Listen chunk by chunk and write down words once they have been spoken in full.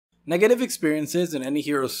Negative experiences in any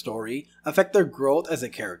hero's story affect their growth as a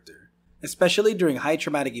character, especially during high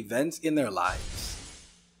traumatic events in their lives.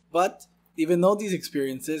 But, even though these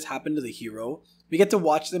experiences happen to the hero, we get to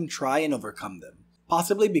watch them try and overcome them,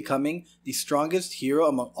 possibly becoming the strongest hero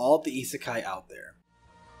among all the Isekai out there.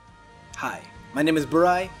 Hi, my name is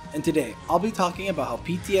Burai, and today I'll be talking about how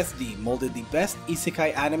PTSD molded the best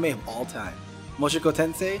Isekai anime of all time, Mushoku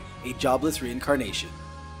Tensei, a Jobless Reincarnation.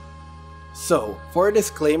 So, for a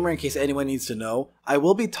disclaimer in case anyone needs to know, I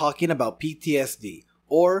will be talking about PTSD,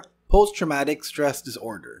 or Post-Traumatic Stress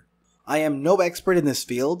Disorder. I am no expert in this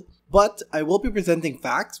field, but I will be presenting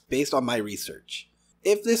facts based on my research.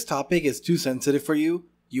 If this topic is too sensitive for you,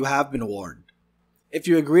 you have been warned. If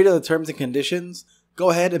you agree to the terms and conditions,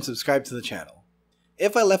 go ahead and subscribe to the channel.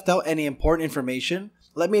 If I left out any important information,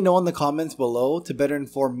 let me know in the comments below to better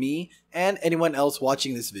inform me and anyone else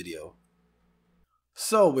watching this video.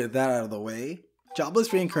 So with that out of the way,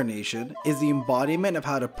 Jobless Reincarnation is the embodiment of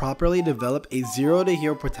how to properly develop a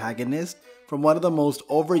zero-to-hero protagonist from one of the most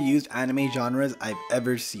overused anime genres I've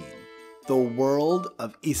ever seen, the world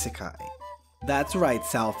of Isekai. That's right,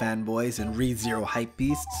 Sal fanboys and ReZero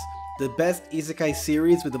hypebeasts. The best Isekai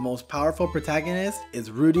series with the most powerful protagonist is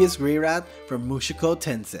Rudeus Greyrat from Mushoku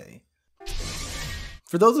Tensei.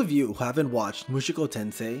 For those of you who haven't watched Mushoku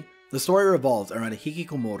Tensei, the story revolves around a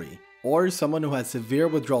hikikomori, or someone who has severe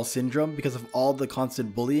withdrawal syndrome because of all the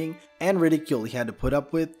constant bullying and ridicule he had to put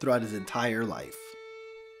up with throughout his entire life.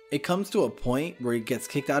 It comes to a point where he gets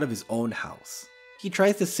kicked out of his own house. He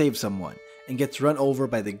tries to save someone and gets run over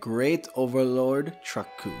by the great overlord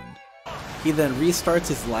Truck-kun. He then restarts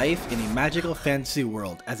his life in a magical fantasy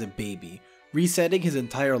world as a baby, resetting his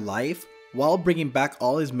entire life while bringing back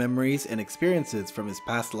all his memories and experiences from his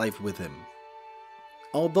past life with him.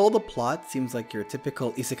 Although the plot seems like your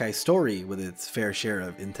typical isekai story with its fair share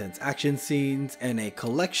of intense action scenes and a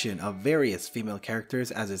collection of various female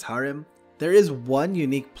characters as his harem, there is one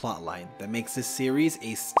unique plotline that makes this series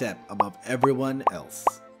a step above everyone else.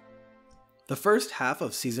 The first half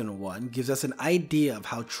of season 1 gives us an idea of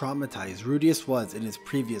how traumatized Rudeus was in his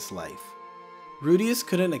previous life. Rudeus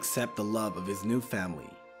couldn't accept the love of his new family.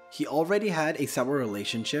 He already had a sour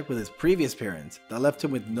relationship with his previous parents that left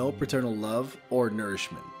him with no paternal love or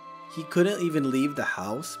nourishment. He couldn't even leave the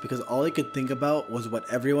house because all he could think about was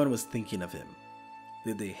what everyone was thinking of him.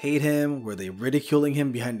 Did they hate him? Were they ridiculing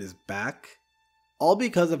him behind his back? All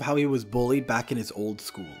because of how he was bullied back in his old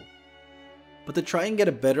school. But to try and get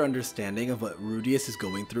a better understanding of what Rudeus is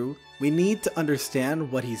going through, we need to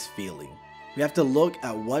understand what he's feeling. We have to look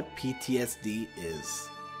at what PTSD is.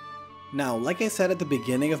 Now, like I said at the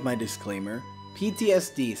beginning of my disclaimer,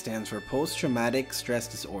 PTSD stands for Post-Traumatic Stress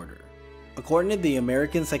Disorder. According to the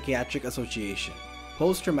American Psychiatric Association,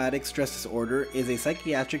 Post-Traumatic Stress Disorder is a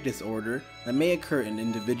psychiatric disorder that may occur in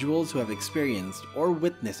individuals who have experienced or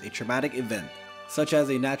witnessed a traumatic event, such as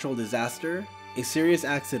a natural disaster, a serious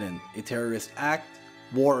accident, a terrorist act,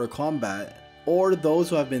 war or combat, or those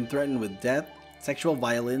who have been threatened with death, sexual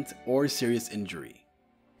violence, or serious injury.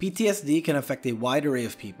 PTSD can affect a wide array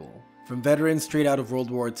of people, from veterans straight out of World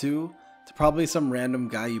War II to probably some random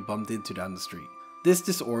guy you bumped into down the street. This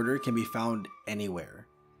disorder can be found anywhere.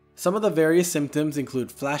 Some of the various symptoms include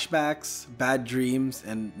flashbacks, bad dreams,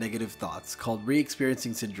 and negative thoughts called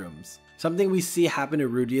re-experiencing syndromes, something we see happen to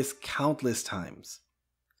Rudeus countless times.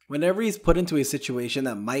 Whenever he's put into a situation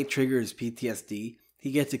that might trigger his PTSD,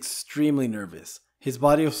 he gets extremely nervous. His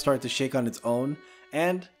body will start to shake on its own,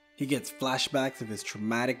 and he gets flashbacks of his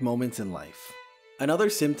traumatic moments in life.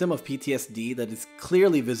 Another symptom of PTSD that is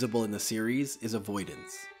clearly visible in the series is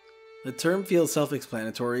avoidance. The term feels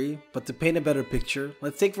self-explanatory, but to paint a better picture,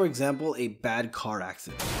 let's take for example a bad car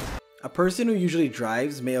accident. A person who usually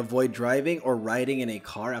drives may avoid driving or riding in a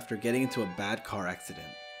car after getting into a bad car accident.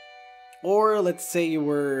 Or let's say you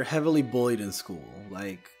were heavily bullied in school,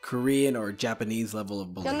 like Korean or Japanese level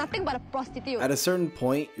of bullying. You're nothing but a prostitute. At a certain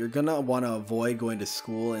point, you're gonna want to avoid going to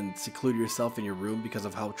school and seclude yourself in your room because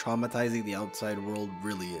of how traumatizing the outside world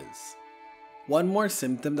really is. One more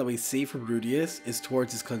symptom that we see from Rudeus is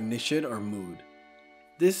towards his cognition or mood.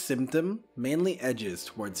 This symptom mainly edges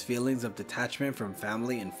towards feelings of detachment from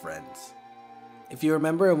family and friends. If you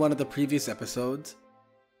remember in one of the previous episodes,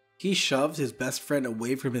 he shoved his best friend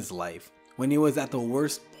away from his life when he was at the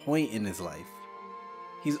worst point in his life.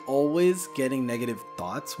 He's always getting negative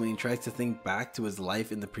thoughts when he tries to think back to his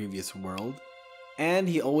life in the previous world, and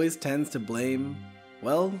he always tends to blame,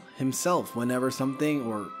 well, himself whenever something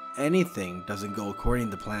or anything doesn't go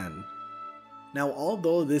according to plan. Now,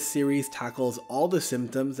 although this series tackles all the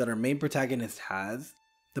symptoms that our main protagonist has,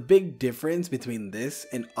 the big difference between this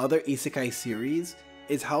and other isekai series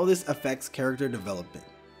is how this affects character development.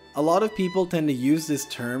 A lot of people tend to use this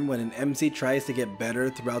term when an MC tries to get better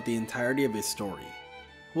throughout the entirety of his story,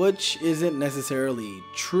 which isn't necessarily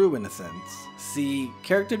true in a sense. See,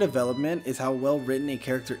 character development is how well written a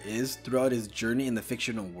character is throughout his journey in the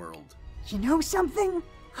fictional world. You know something?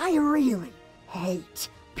 I really hate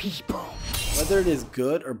people. Whether it is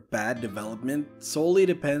good or bad development solely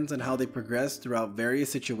depends on how they progress throughout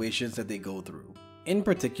various situations that they go through. In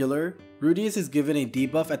particular, Rudeus is given a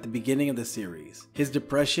debuff at the beginning of the series, his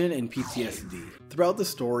depression and PTSD. Throughout the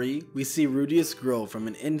story, we see Rudeus grow from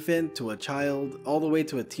an infant to a child all the way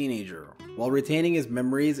to a teenager, while retaining his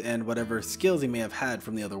memories and whatever skills he may have had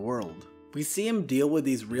from the other world. We see him deal with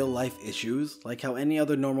these real life issues like how any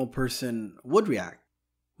other normal person would react.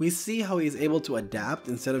 We see how he is able to adapt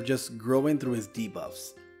instead of just growing through his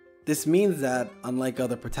debuffs. This means that, unlike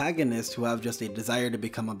other protagonists who have just a desire to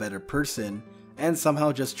become a better person, and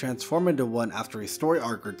somehow just transform into one after a story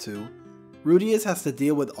arc or two, Rudeus has to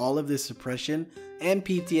deal with all of this suppression and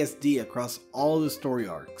PTSD across all the story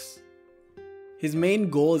arcs. His main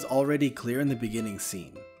goal is already clear in the beginning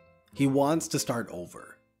scene. He wants to start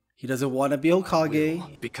over. He doesn't want to be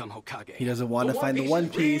Hokage. He doesn't want to find the One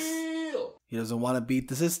Piece. He doesn't want to beat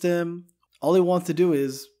the system. All he wants to do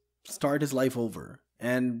is start his life over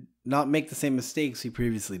and not make the same mistakes he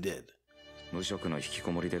previously did. Mushokuの引き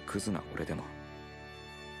こもりでクズな俺でも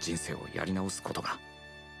人生をやり直すことが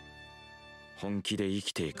本気で生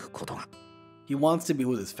きていくことが He wants to be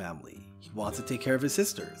with his family. He wants to take care of his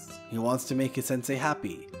sisters. He wants to make his sensei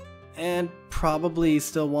happy. And probably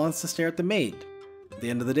still wants to stare at the maid. At the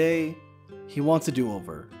end of the day, he wants to do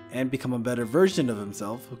over and become a better version of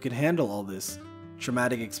himself who can handle all this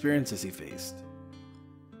traumatic experiences he faced.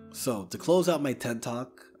 So, to close out my TED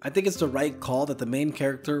Talk, I think it's the right call that the main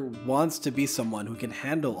character wants to be someone who can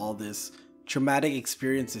handle all this traumatic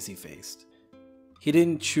experiences he faced. He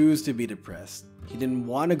didn't choose to be depressed. He didn't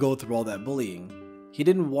want to go through all that bullying. He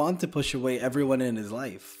didn't want to push away everyone in his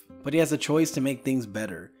life. But he has a choice to make things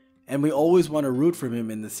better, and we always want to root for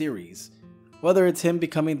him in the series. Whether it's him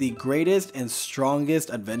becoming the greatest and strongest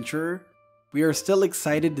adventurer, we are still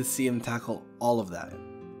excited to see him tackle all of that.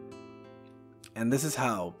 And this is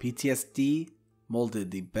how PTSD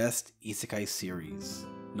molded the best Isekai series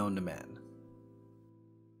known to man.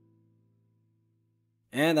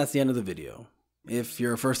 And that's the end of the video. If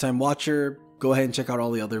you're a first time watcher, go ahead and check out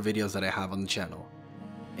all the other videos that I have on the channel.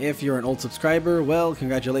 If you're an old subscriber, well,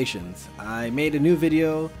 congratulations. I made a new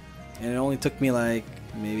video and it only took me like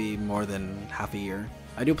maybe more than half a year.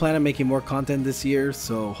 I do plan on making more content this year,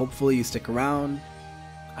 so hopefully you stick around.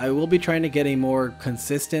 I will be trying to get a more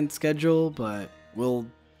consistent schedule, but we'll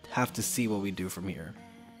have to see what we do from here.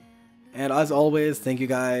 And as always, thank you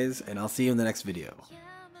guys, and I'll see you in the next video.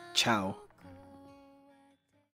 Ciao.